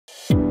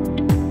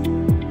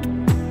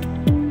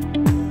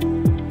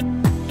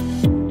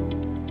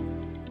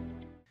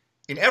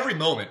In every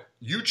moment,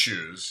 you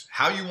choose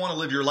how you want to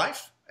live your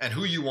life and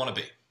who you want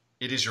to be.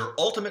 It is your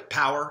ultimate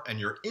power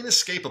and your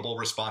inescapable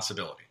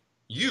responsibility.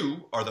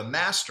 You are the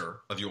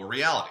master of your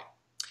reality.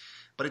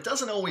 But it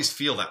doesn't always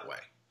feel that way.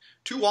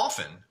 Too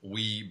often,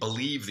 we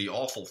believe the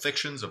awful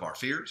fictions of our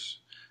fears.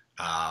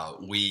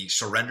 We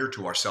surrender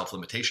to our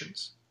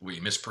self-limitations.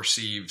 We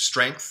misperceive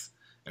strength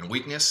and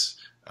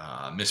weakness,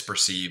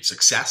 misperceive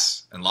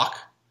success and luck.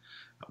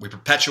 We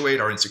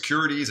perpetuate our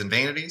insecurities and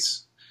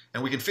vanities,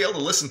 and we can fail to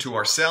listen to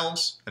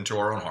ourselves and to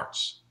our own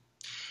hearts.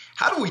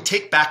 How do we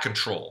take back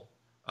control,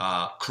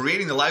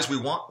 creating the lives we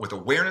want with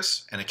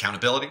awareness and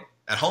accountability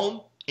at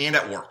home and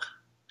at work?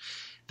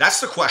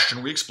 That's the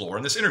question we explore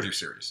in this interview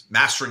series,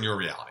 Mastering Your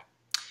Reality.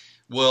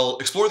 We'll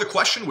explore the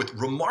question with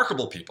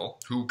remarkable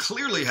people who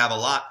clearly have a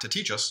lot to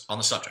teach us on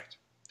the subject.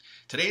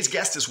 Today's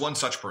guest is one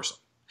such person.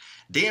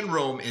 Dan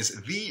Roam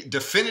is the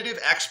definitive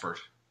expert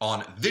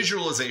on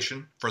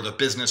visualization for the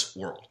business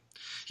world.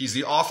 He's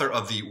the author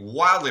of the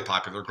wildly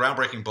popular,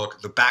 groundbreaking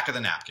book, The Back of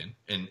the Napkin,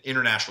 an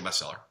international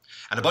bestseller,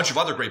 and a bunch of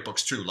other great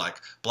books too, like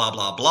Blah,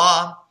 Blah,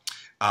 Blah,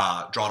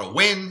 Draw to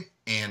Win,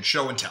 and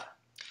Show and Tell.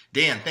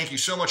 Dan, thank you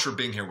so much for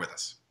being here with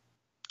us.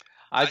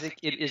 Isaac,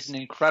 it is an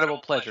incredible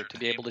pleasure to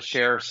be able to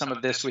share some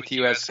of this with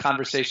you as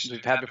conversations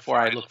we've had before.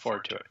 I look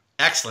forward to it.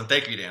 Excellent.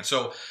 Thank you, Dan.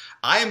 So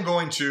I am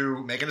going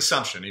to make an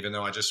assumption, even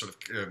though I just sort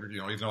of,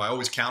 even though I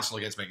always counsel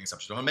against making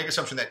assumptions. I'm going to make an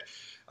assumption that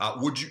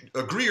would you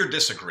agree or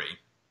disagree?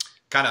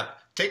 Kind of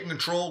taking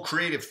control,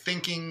 creative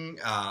thinking,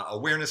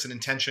 awareness and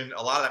intention.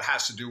 A lot of that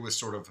has to do with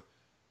sort of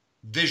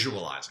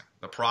visualizing,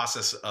 the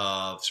process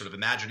of sort of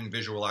imagining,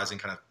 visualizing,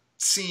 kind of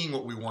seeing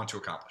what we want to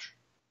accomplish.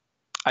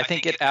 I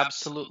think it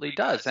absolutely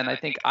does. And I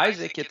think,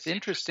 Isaac, it's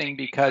interesting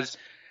because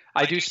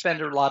I do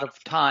spend a lot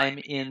of time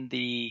in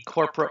the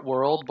corporate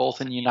world,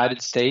 both in the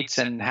United States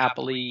and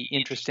happily,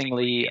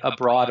 interestingly,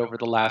 abroad over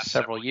the last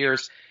several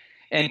years.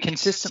 And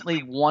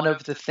consistently, one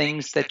of the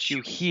things that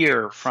you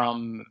hear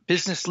from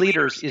business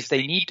leaders is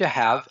they need to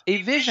have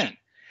a vision,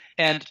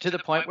 and to the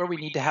point where we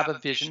need to have a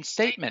vision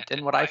statement.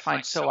 And what I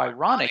find so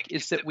ironic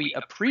is that we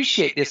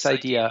appreciate this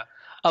idea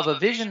of a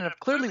vision, and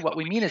clearly what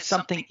we mean is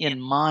something in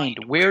mind.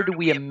 Where do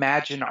we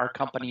imagine our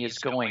company is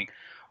going?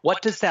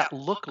 What does that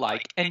look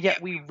like? And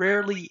yet we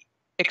rarely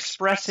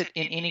express it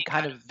in any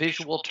kind of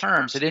visual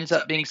terms. It ends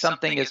up being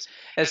something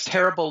as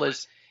terrible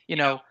as,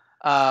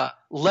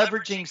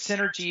 leveraging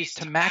synergies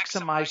to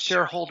maximize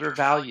shareholder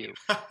value,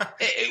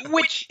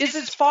 which is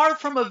as far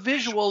from a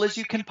visual as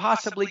you can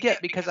possibly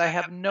get, because I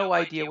have no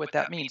idea what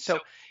that means. So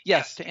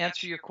yes, to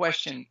answer your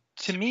question,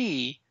 to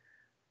me,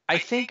 I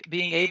think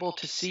being able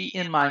to see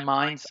in my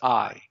mind's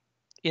eye,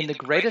 in the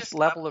greatest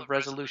level of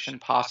resolution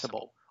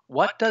possible,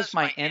 what does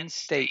my end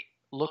state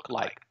look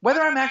like?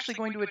 Whether I'm actually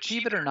going to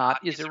achieve it or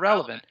not is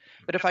irrelevant.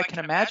 But if I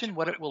can imagine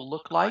what it will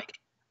look like,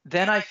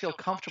 then I feel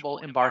comfortable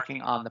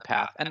embarking on the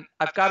path. And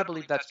I've got to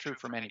believe that's true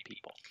for many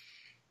people.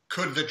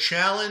 Could the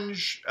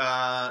challenge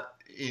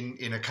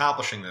in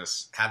accomplishing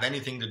this have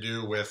anything to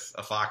do with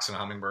a fox and a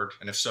hummingbird?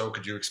 And if so,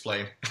 could you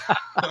explain?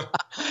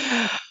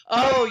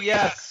 Oh,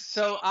 yes.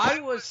 So I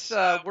was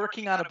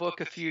working on a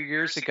book a few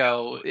years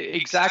ago,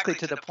 exactly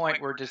to the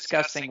point we're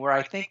discussing, where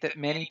I think that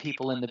many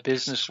people in the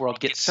business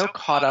world get so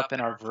caught up in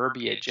our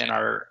verbiage and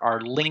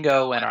our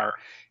lingo and our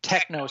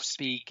techno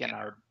speak and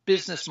our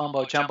business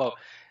mumbo jumbo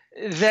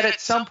that at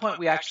some point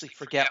we actually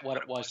forget what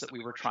it was that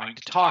we were trying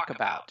to talk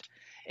about.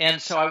 And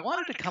so I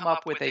wanted to come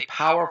up with a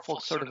powerful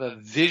sort of a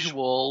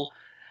visual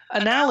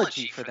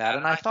analogy for that.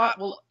 And I thought,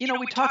 well,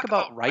 we talk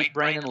about right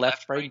brain and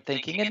left brain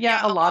thinking. And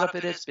yeah, a lot of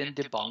it has been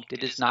debunked.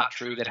 It is not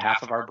true that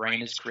half of our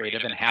brain is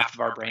creative and half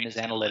of our brain is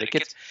analytic.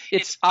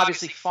 It's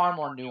obviously far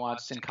more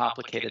nuanced and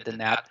complicated than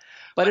that.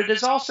 But it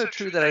is also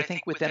true that I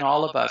think within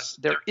all of us,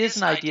 there is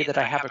an idea that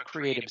I have a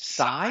creative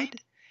side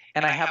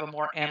and I have a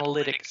more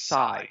analytic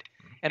side.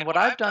 And what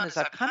I've done is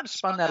I've kind of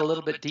spun that a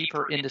little bit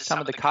deeper into some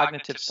of the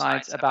cognitive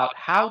science about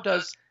how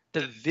does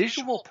the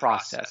visual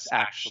process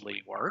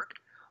actually work,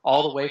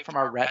 all the way from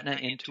our retina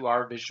into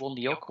our visual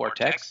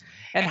neocortex,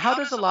 and how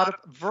does a lot of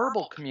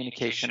verbal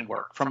communication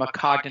work from a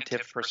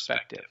cognitive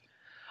perspective.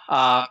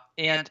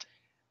 And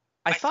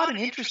I thought an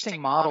interesting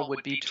model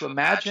would be to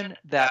imagine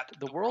that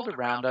the world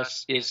around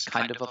us is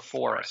kind of a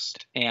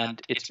forest,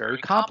 and it's very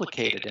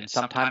complicated, and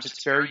sometimes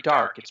it's very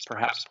dark. It's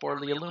perhaps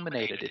poorly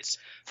illuminated. It's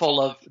full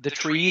of the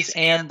trees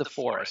and the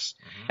forest,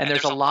 and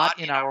there's a lot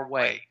in our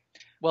way.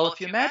 Well,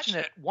 if you imagine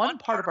it, one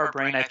part of our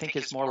brain, I think,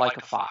 is more like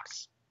a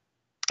fox,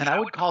 and I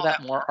would call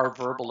that more our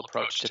verbal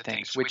approach to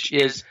things, which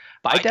is,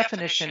 by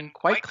definition,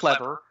 quite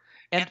clever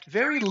and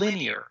very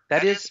linear.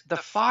 That is, the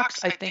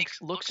fox, I think,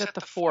 looks at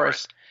the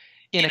forest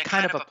in a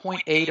kind of a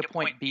point A to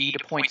point B to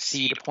point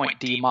C to point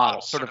D model,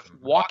 sort of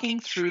walking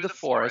through the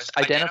forest,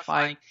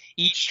 identifying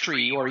each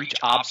tree or each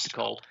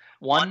obstacle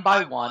one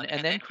by one,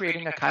 and then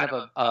creating a kind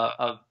of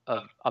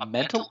a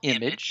mental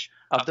image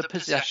of the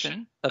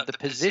position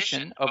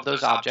of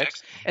those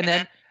objects, and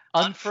then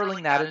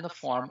unfurling that in the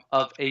form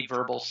of a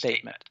verbal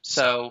statement.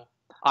 So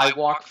I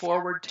walk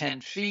forward 10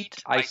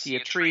 feet, I see a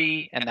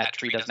tree, and that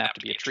tree doesn't have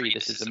to be a tree.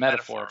 This is a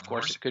metaphor, of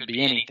course. It could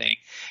be anything.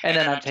 And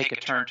then I take a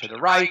turn to the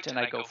right, and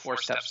I go 4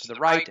 steps to the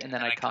right, and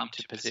then I come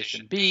to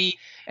position B,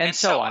 and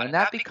so on. And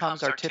that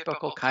becomes our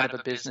typical kind of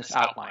a business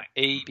outline,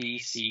 A, B,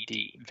 C,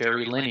 D,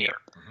 very linear.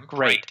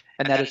 Great.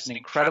 And that is an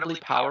incredibly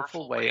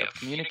powerful way of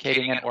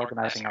communicating and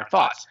organizing our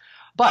thoughts.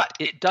 But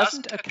it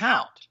doesn't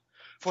account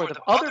for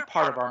the other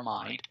part of our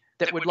mind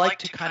that would like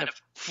to kind of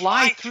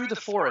fly through the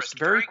forest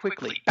very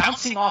quickly,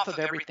 bouncing off of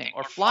everything,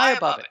 or fly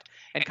above it,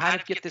 and kind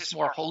of get this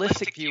more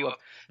holistic view of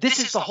this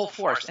is the whole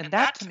forest. And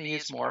that to me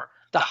is more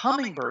the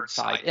hummingbird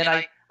side. And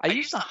I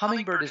use the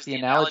hummingbird as the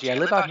analogy. I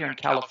live out here in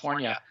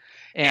California,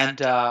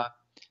 and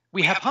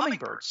we have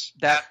hummingbirds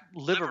that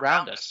live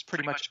around us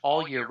pretty much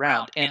all year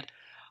round. And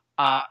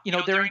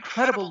they're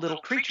incredible little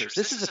creatures.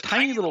 This is a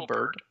tiny little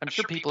bird. I'm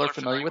sure people are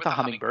familiar with a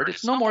hummingbird.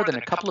 It's no more than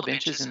a couple of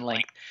inches in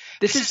length.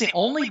 This is the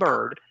only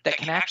bird that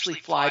can actually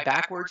fly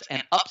backwards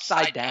and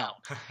upside down.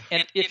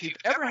 And if you've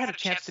ever had a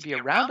chance to be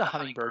around a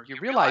hummingbird, you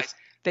realize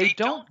they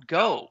don't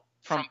go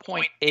from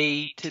point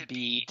A to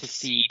B to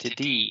C to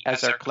D,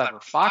 as our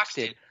clever fox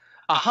did.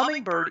 A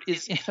hummingbird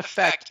is, in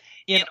effect,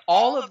 in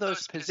all of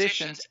those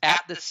positions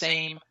at the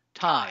same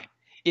time.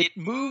 It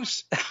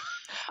moves...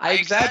 I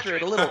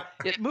exaggerate a little.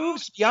 It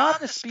moves beyond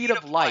the speed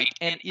of light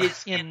and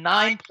is in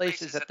 9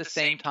 places at the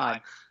same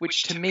time,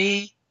 which to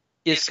me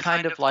is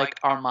kind of like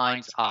our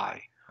mind's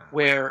eye,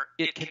 where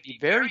it can be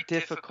very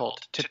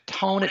difficult to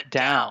tone it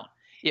down.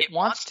 It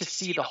wants to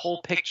see the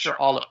whole picture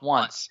all at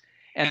once.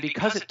 And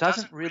because it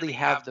doesn't really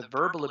have the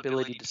verbal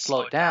ability to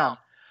slow it down,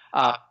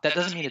 that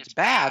doesn't mean it's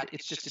bad.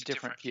 It's just a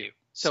different view.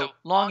 So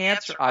long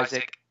answer,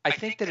 Isaac. I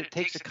think that it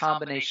takes a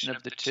combination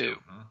of the two.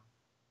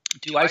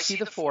 Do I see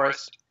the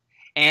forest?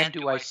 And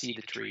do I see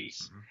the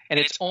trees? And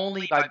it's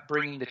only by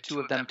bringing the two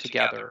of them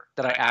together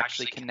that I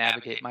actually can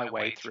navigate my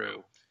way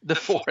through the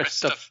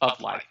forest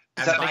of life.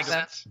 Does that make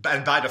sense?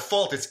 And by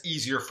default, it's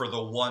easier for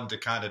the one to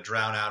kind of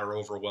drown out or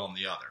overwhelm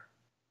the other.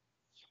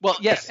 Well,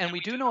 yes, and we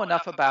do know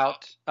enough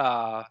about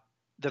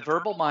the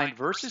verbal mind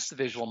versus the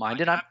visual mind,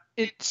 and I'm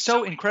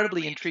so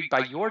incredibly intrigued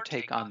by your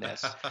take on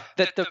this,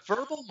 that the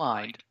verbal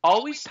mind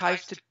always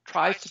tries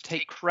to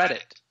take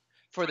credit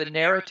for the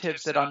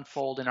narratives that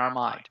unfold in our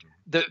mind.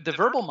 The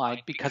verbal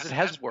mind, because it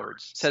has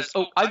words, says,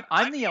 oh,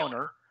 I'm the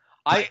owner.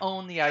 I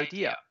own the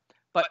idea.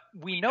 But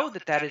we know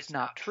that that is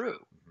not true,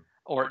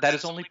 or that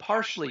is only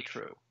partially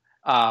true,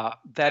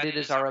 that it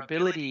is our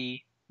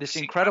ability, this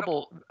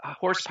incredible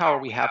horsepower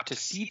we have to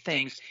see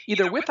things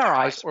either with our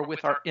eyes or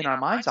in our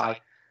mind's eye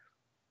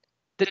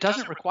that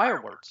doesn't require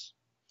words.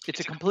 It's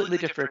a completely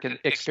different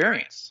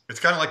experience. It's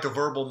kind of like the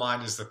verbal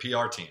mind is the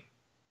PR team.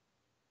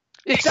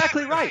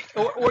 Exactly right.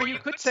 Or you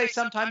could say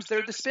sometimes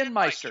they're the spin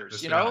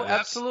meisters,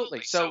 Absolutely.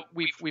 So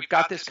we've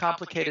got this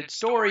complicated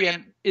story,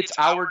 and it's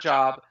our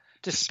job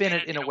to spin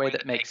it in a way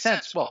that makes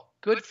sense. Well,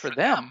 good for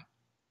them.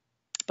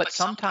 But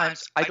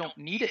sometimes I don't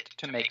need it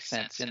to make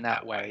sense in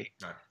that way.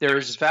 Right. There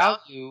is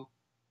value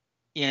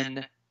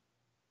in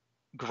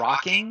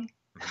grokking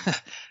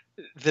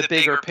the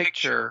bigger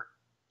picture,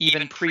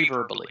 even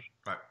pre-verbally.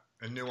 Right.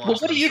 Well,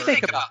 what do you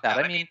think about that?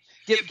 I mean,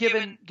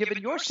 given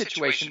your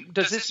situation,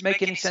 does this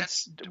make any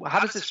sense?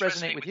 How does this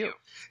resonate with you?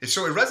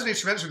 So it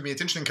resonates tremendously with me.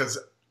 It's interesting because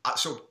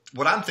so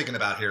what I'm thinking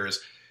about here is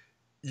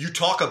you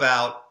talk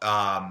about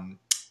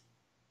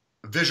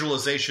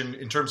visualization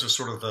in terms of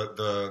sort of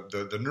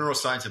the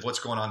neuroscience of what's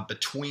going on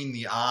between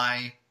the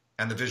eye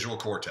and the visual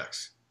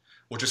cortex,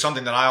 which is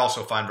something that I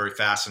also find very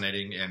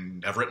fascinating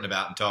and have written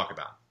about and talk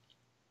about.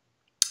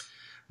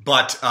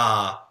 But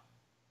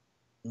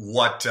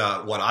what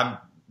I'm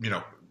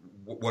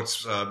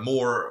what's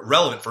more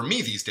relevant for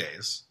me these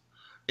days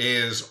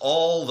is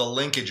all the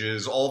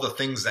linkages, all the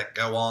things that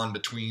go on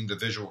between the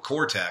visual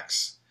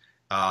cortex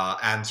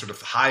and sort of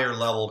higher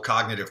level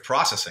cognitive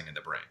processing in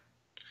the brain.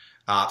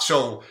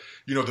 So,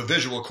 the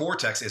visual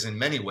cortex is in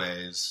many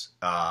ways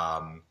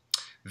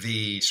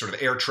the sort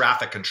of air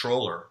traffic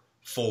controller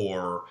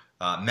for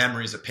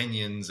memories,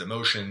 opinions,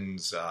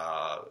 emotions,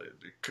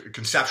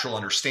 conceptual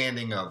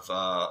understanding of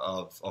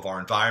our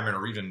environment,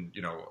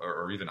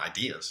 or even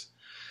ideas.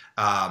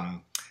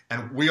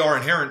 And we are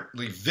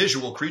inherently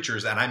visual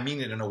creatures, and I mean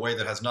it in a way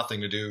that has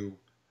nothing to do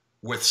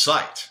with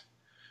sight.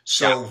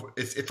 So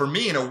it's for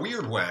me, in a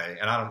weird way,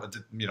 and I don't,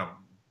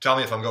 tell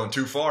me if I'm going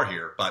too far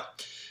here,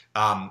 but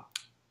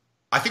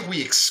I think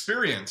we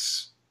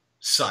experience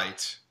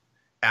sight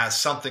as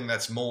something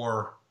that's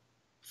more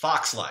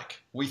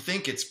fox-like. We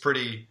think it's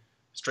pretty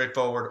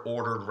straightforward,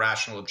 ordered,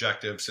 rational,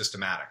 objective,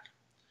 systematic.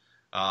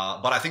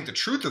 But I think the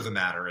truth of the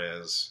matter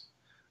is,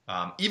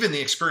 even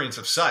the experience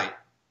of sight,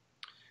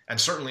 and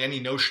certainly any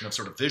notion of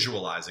sort of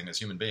visualizing as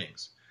human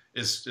beings,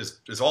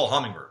 is all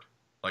hummingbird.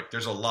 Like,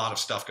 there's a lot of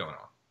stuff going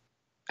on.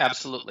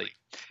 Absolutely.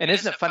 And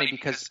isn't it funny,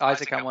 because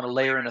Isaac, I want to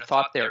layer in a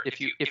thought there. If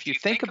you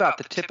think about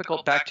the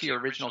typical, back to your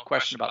original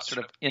question about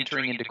sort of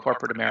entering into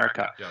corporate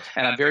America, yes.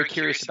 And I'm very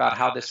curious about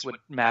how this would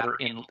matter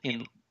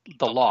in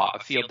the law,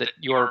 a field that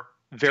you're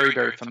very,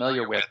 very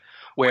familiar with,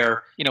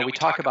 where, we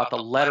talk about the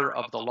letter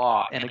of the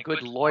law, and a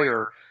good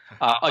lawyer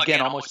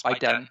again, almost by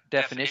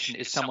definition,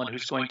 is someone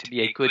who's going to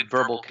be a good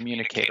verbal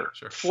communicator,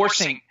 Sure.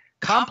 forcing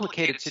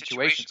complicated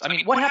situations. I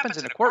mean, what happens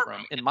in a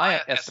courtroom, in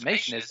my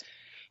estimation, is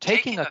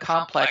taking a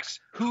complex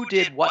who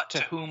did what to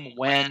whom,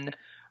 when,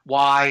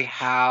 why,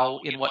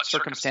 how, in what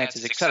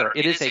circumstances, etc.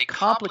 It is a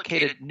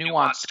complicated,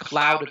 nuanced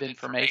cloud of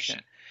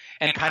information,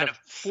 and kind of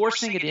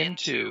forcing it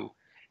into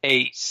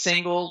a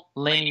single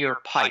linear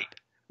pipe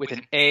with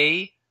an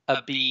A,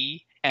 a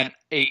B, and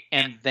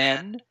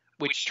then,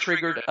 which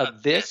triggered a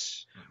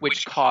this,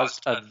 which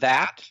caused a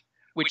that,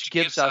 which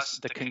gives us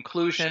the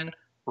conclusion,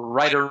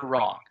 right or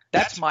wrong.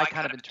 That's my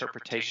kind of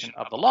interpretation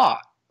of the law.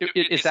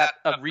 Is that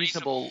a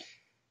reasonable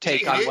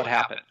take on what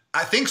happened?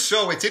 I think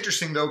so. It's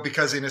interesting though,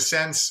 because in a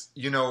sense,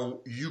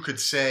 you could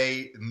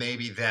say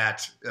maybe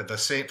that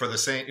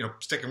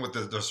sticking with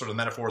the sort of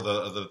metaphor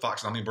of the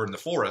fox and hummingbird in the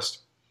forest,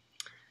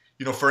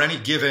 for any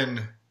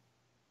given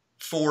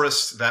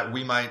forest that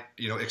we might,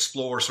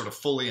 explore sort of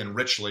fully and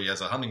richly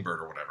as a hummingbird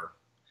or whatever,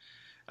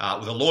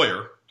 with a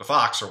lawyer, the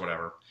fox or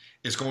whatever,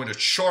 is going to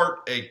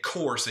chart a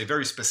course, a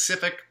very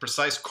specific,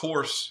 precise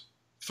course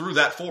through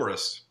that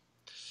forest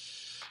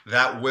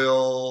that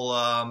will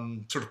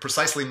sort of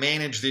precisely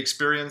manage the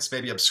experience,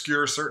 maybe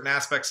obscure certain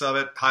aspects of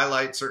it,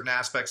 highlight certain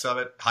aspects of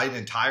it, hide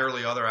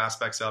entirely other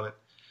aspects of it,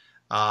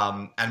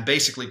 and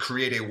basically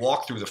create a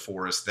walk through the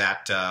forest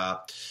that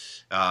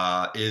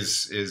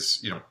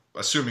is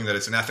assuming that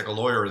it's an ethical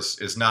lawyer,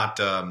 is not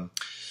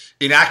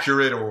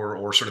inaccurate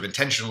or sort of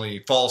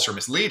intentionally false or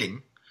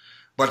misleading,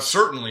 but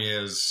certainly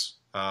is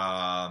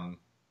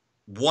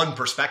one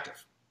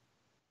perspective.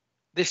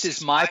 This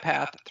is my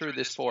path through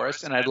this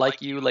forest, and I'd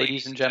like you,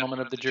 ladies and gentlemen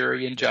of the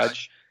jury and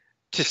judge,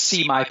 to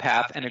see my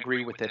path and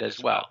agree with it as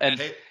well. And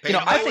pay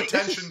I think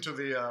attention to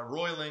the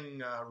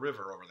roiling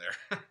river over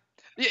there.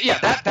 Yeah,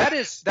 that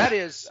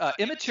is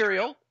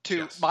immaterial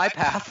to my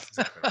path.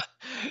 Exactly.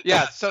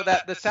 Yeah, so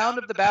that the sound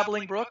of the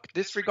babbling brook,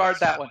 disregard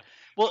that one.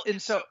 Well,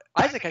 and so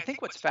Isaac, I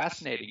think what's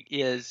fascinating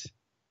is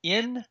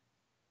in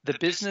the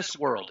business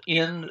world,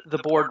 in the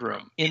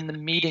boardroom, in the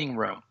meeting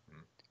room,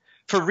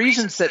 for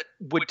reasons that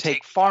would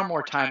take far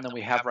more time than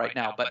we have right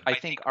now, but I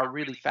think are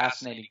really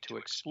fascinating to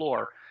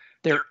explore,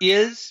 there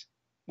is,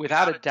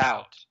 without a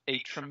doubt, a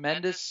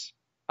tremendous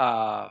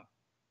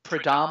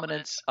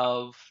predominance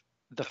of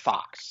the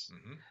fox.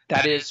 Mm-hmm.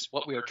 That is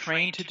what we are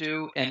trained to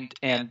do, and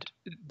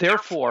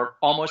therefore,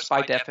 almost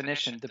by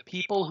definition, the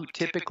people who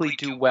typically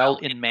do well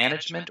in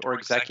management or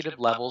executive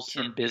levels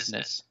in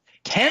business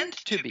tend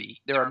to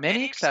be, there are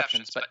many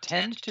exceptions, but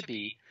tend to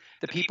be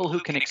the people who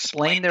can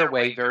explain their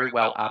way very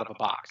well out of a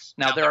box.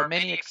 Now, there are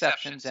many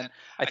exceptions, and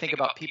I think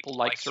about people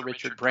like Sir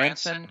Richard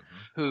Branson,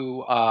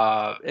 who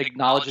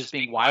acknowledges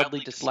being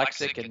wildly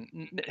dyslexic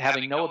and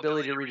having no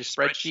ability to read a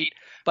spreadsheet,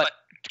 but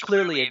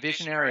clearly a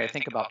visionary. I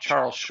think about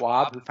Charles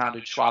Schwab, who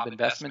founded Schwab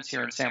Investments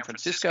here in San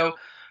Francisco,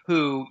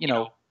 who,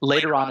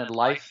 later on in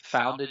life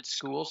founded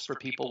schools for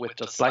people with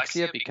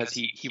dyslexia because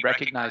he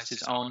recognized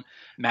his own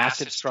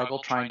massive struggle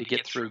trying to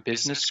get through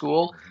business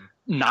school,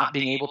 not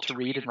being able to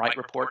read and write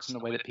reports in the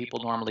way that people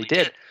normally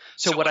did.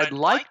 So what I'd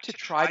like to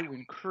try to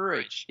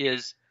encourage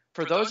is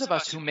for those of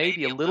us who may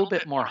be a little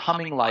bit more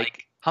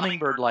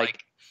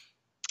hummingbird-like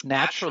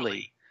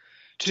naturally,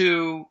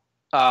 to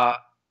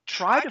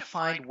try to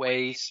find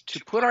ways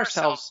to put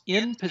ourselves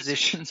in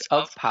positions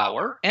of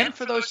power, and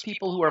for those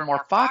people who are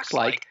more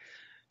fox-like,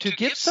 to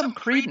give some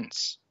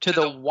credence to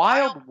the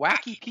wild,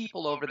 wacky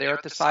people over there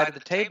at the side of the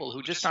table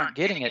who just aren't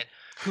getting it,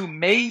 who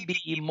may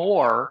be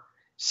more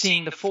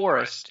seeing the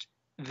forest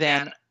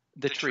than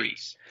the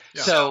trees.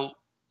 Yeah. So,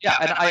 yeah,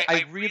 and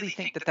I really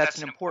think that that's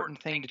an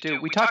important thing to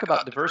do. We talk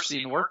about diversity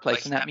in the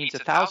workplace, and that means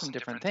 1,000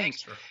 different things.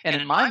 Sure. And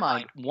in my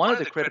mind, one of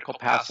the critical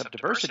paths of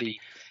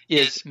diversity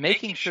is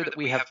making sure that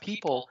we have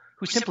people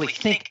who simply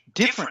think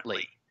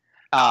differently,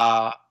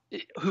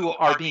 who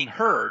are being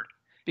heard,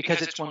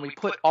 because it's when we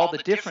put all the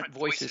different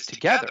voices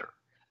together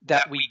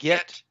that we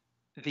get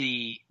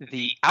the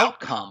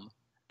outcome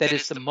that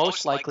is the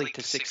most likely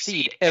to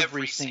succeed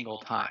every single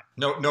time.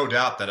 No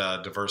doubt that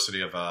a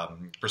diversity of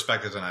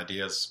perspectives and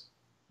ideas,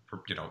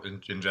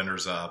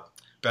 engenders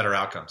better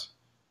outcomes.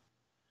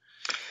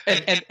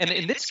 And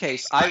in this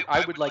case,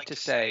 I would like to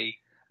say,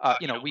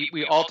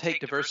 we all take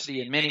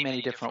diversity in many,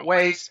 many different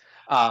ways.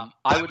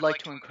 I would like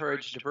to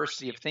encourage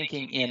diversity of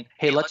thinking in,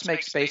 hey, let's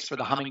make space for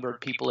the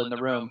hummingbird people in the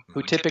room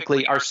who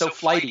typically are so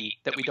flighty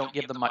that we don't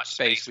give them much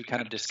space. We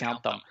kind of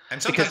discount them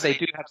because they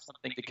do have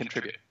something to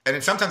contribute.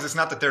 And sometimes it's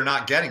not that they're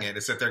not getting it.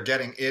 It's that they're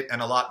getting it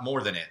and a lot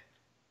more than it.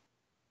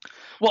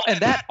 Well, and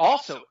that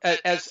also,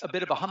 as a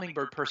bit of a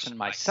hummingbird person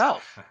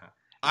myself.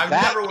 I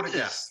never would have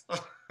guessed.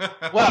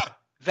 Well,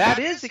 that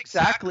is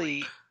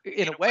exactly,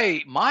 in a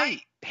way, my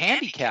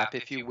handicap,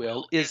 if you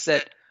will, is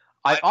that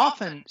I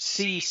often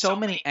see so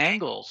many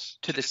angles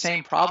to the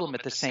same problem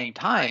at the same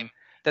time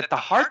that the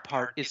hard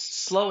part is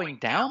slowing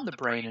down the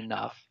brain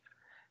enough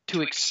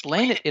to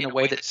explain it in a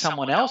way that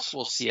someone else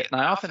will see it.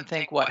 And I often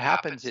think what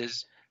happens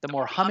is the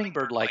more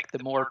hummingbird-like,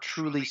 the more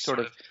truly sort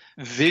of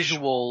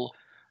visual,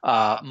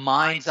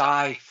 mind's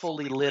eye,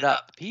 fully lit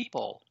up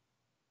people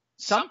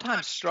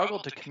sometimes struggle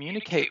to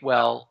communicate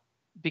well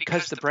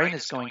because the brain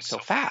is going so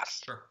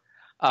fast. Sure.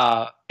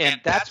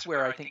 And that's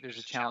where I think there's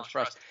a challenge for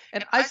us.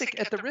 And Isaac,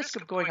 at the risk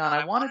of going on,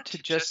 I wanted to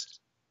just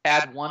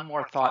add one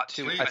more thought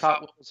to, I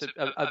thought was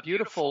a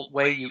beautiful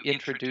way you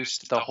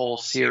introduced the whole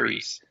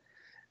series.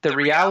 The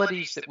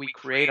realities that we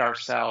create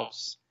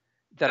ourselves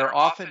that are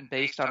often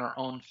based on our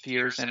own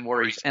fears and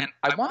worries. And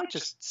I want to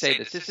just say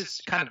this. This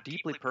is kind of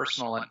deeply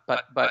personal,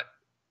 but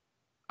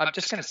I'm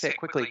just going to say it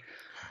quickly.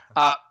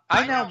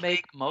 I now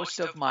make most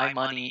of my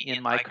money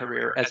in my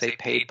career as a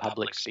paid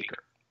public speaker.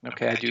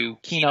 Okay, I do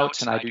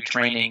keynotes and I do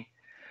training,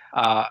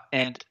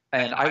 and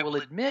I will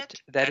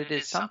admit that it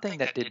is something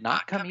that did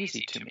not come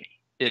easy to me.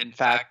 In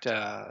fact,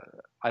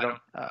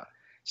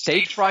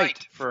 stage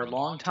fright for a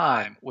long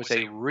time was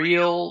a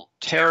real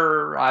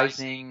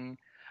terrorizing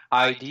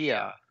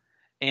idea,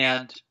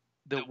 and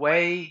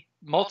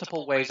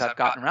multiple ways I've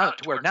gotten around it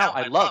to where now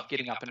I love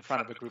getting up in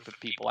front of a group of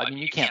people. I mean,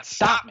 you can't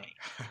stop me.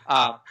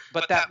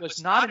 But that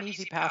was not an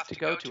easy path to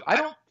go to. I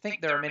don't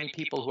think there are many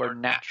people who are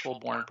natural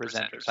born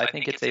presenters. I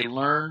think it's a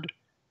learned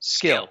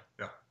skill.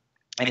 Yeah.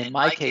 And in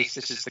my case,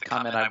 this is the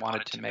comment I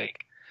wanted to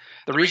make.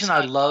 The reason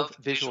I love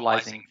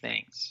visualizing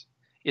things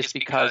is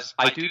because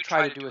I do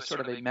try to do a sort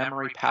of a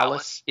memory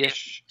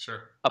palace-ish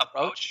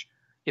approach.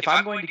 If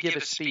I'm going to give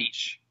a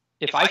speech,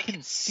 if I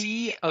can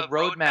see a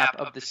roadmap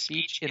of the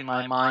speech in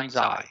my mind's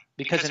eye,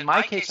 because in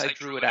my case I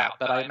drew it out,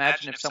 but I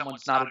imagine if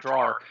someone's not a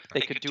drawer,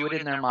 they could do it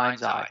in their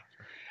mind's eye.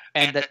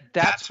 And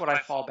that's what I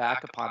fall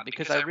back upon,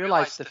 because I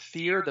realized the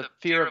fear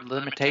of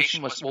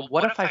limitation was, well,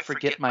 what if I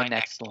forget my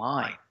next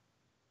line?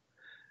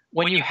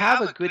 When you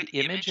have a good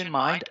image in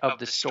mind of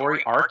the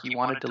story arc you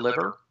want to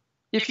deliver,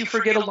 if you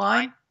forget a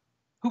line,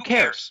 who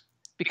cares?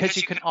 Because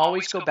you can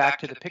always go back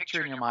to the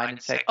picture in your mind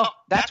and say, oh,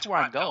 that's where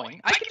I'm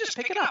going. I can just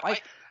pick it up.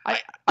 I'm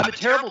a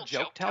terrible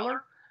joke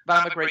teller, but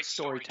I'm a great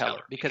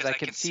storyteller because I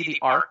can see the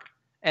arc.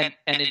 And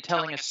in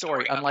telling a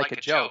story, unlike a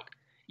joke,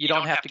 you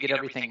don't have to get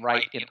everything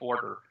right in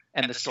order,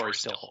 and the story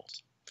still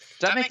holds.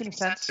 Does that make any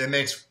sense? It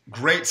makes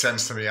great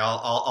sense to me.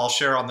 I'll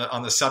share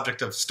on the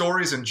subject of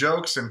stories and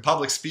jokes and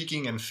public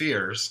speaking and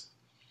fears.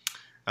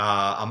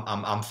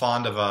 I'm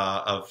fond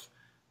of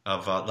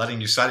letting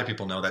you sighted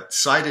people know that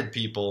sighted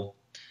people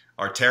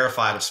are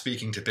terrified of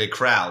speaking to big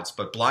crowds,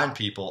 but blind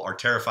people are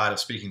terrified of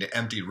speaking to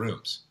empty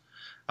rooms.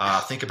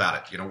 Think about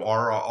it. You know,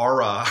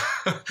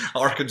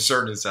 our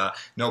concern is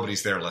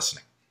nobody's there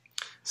listening.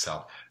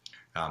 So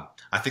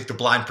I think the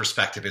blind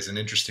perspective is an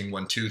interesting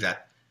one too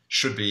that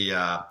should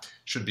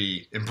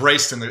be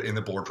embraced in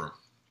the boardroom.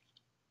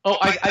 Oh,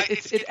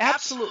 it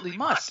absolutely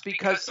must,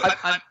 because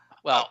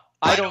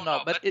I don't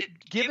know, but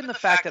given the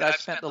fact that I've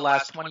spent the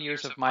last 20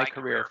 years of my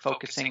career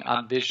focusing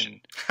on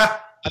vision,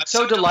 I'm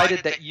so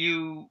delighted that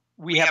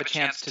we have a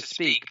chance to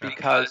speak,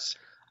 because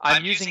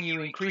I'm using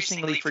you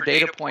increasingly for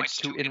data points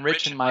to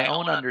enrich in my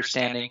own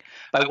understanding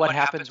by what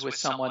happens with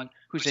someone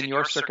who's in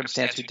your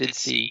circumstance who did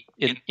see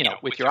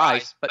with your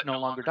eyes but no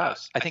longer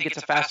does. I think it's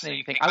a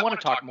fascinating thing. I want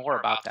to talk more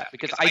about that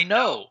because I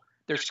know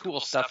there's cool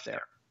stuff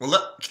there. Well,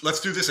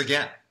 let's do this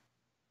again.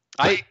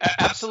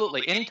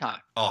 Absolutely, anytime.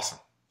 Awesome.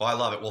 Well, I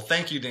love it. Well,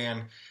 thank you,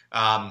 Dan.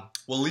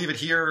 We'll leave it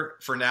here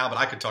for now, but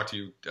I could talk to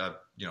you,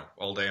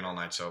 all day and all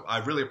night. So I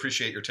really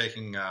appreciate your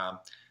taking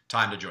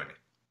time to join me.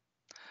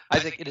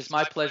 Isaac, it is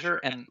my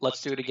pleasure, and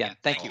let's do it again.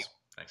 Thank you.